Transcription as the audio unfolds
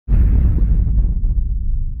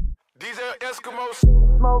These are Eskimos.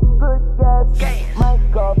 Smoke good gas.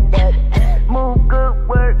 Mic off that. Move good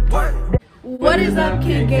work. What is up,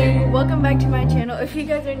 Kid Gang? Welcome back to my channel. If you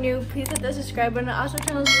guys are new, please hit the subscribe button. Also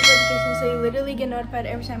turn on the notifications so you literally get notified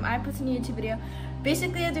every time I post a new YouTube video.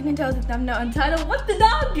 Basically, as you can tell, the thumbnail and title. What's the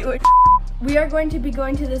dog doing? We are going to be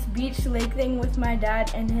going to this beach lake thing with my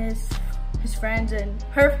dad and his friends and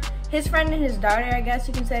his friend and his daughter, I guess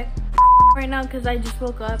you can say. Right now, because I just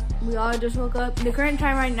woke up. We all just woke up. The current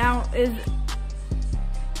time right now is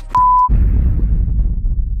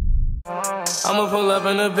I'ma pull up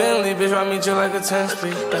in a Bentley, bitch, I meet you like a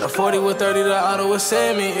 10-speed. Got a 40 with 30, the auto will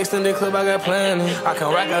send me. Extended clip, I got plenty. I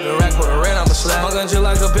can rack out the rack for the rent, I'm a slap. My gun just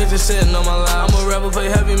like a bitch is sitting on my lap. I'm a rebel, play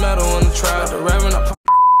heavy metal on the track. The reverend,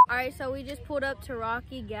 Alright, so we just pulled up to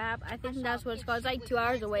Rocky Gap. I think that's what it's called. It's like 2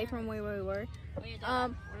 hours away from where we were.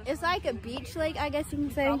 It's like a beach lake, I guess you can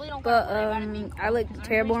say. But I look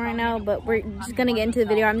terrible right now, but we're just gonna get into the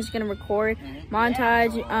video. I'm just gonna record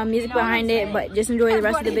montage, music behind it, but just enjoy the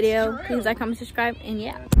rest of the video. Please like, comment, subscribe, and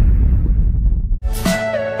yeah.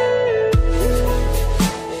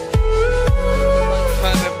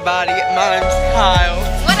 Everybody, my name's Kyle.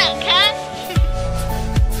 What up, cut?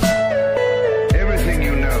 Everything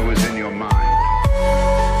you know is in your mind.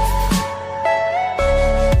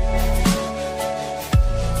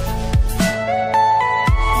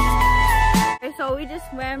 So we just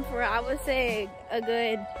swam for, I would say, a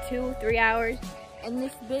good 2-3 hours in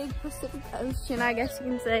this big Pacific Ocean, I guess you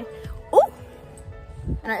can say. Ooh!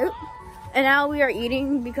 And now we are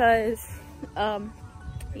eating because,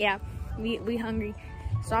 yeah, we hungry.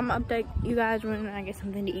 So I'm gonna update you guys when I get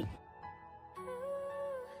something to eat.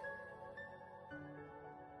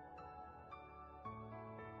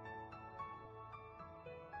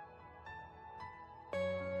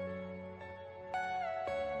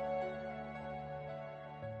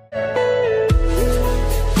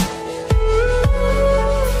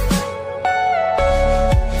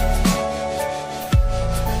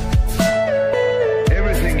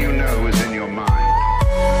 Everything you know is in your mind.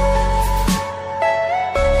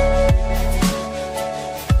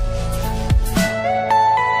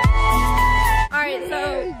 Alright, so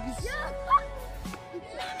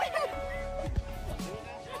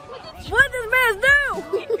what does man do?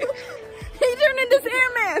 He turned into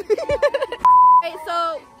Sandman.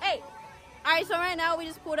 Alright, so right now we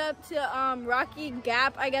just pulled up to Rocky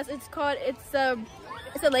Gap, I guess it's called. It's a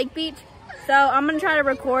lake beach. So I'm gonna try to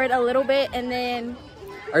record a little bit and then.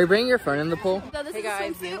 Are you bringing your phone in the pool? So this Hey is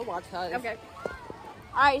guys, swimsuit. you know, watch that. Okay.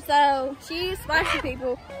 Alright, so she's splashing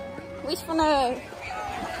people. We just wanna.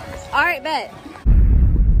 Alright, bet.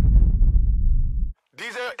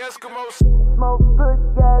 These are Eskimos. Smoke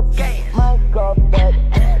good gas. Mic off that.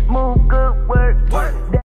 Move good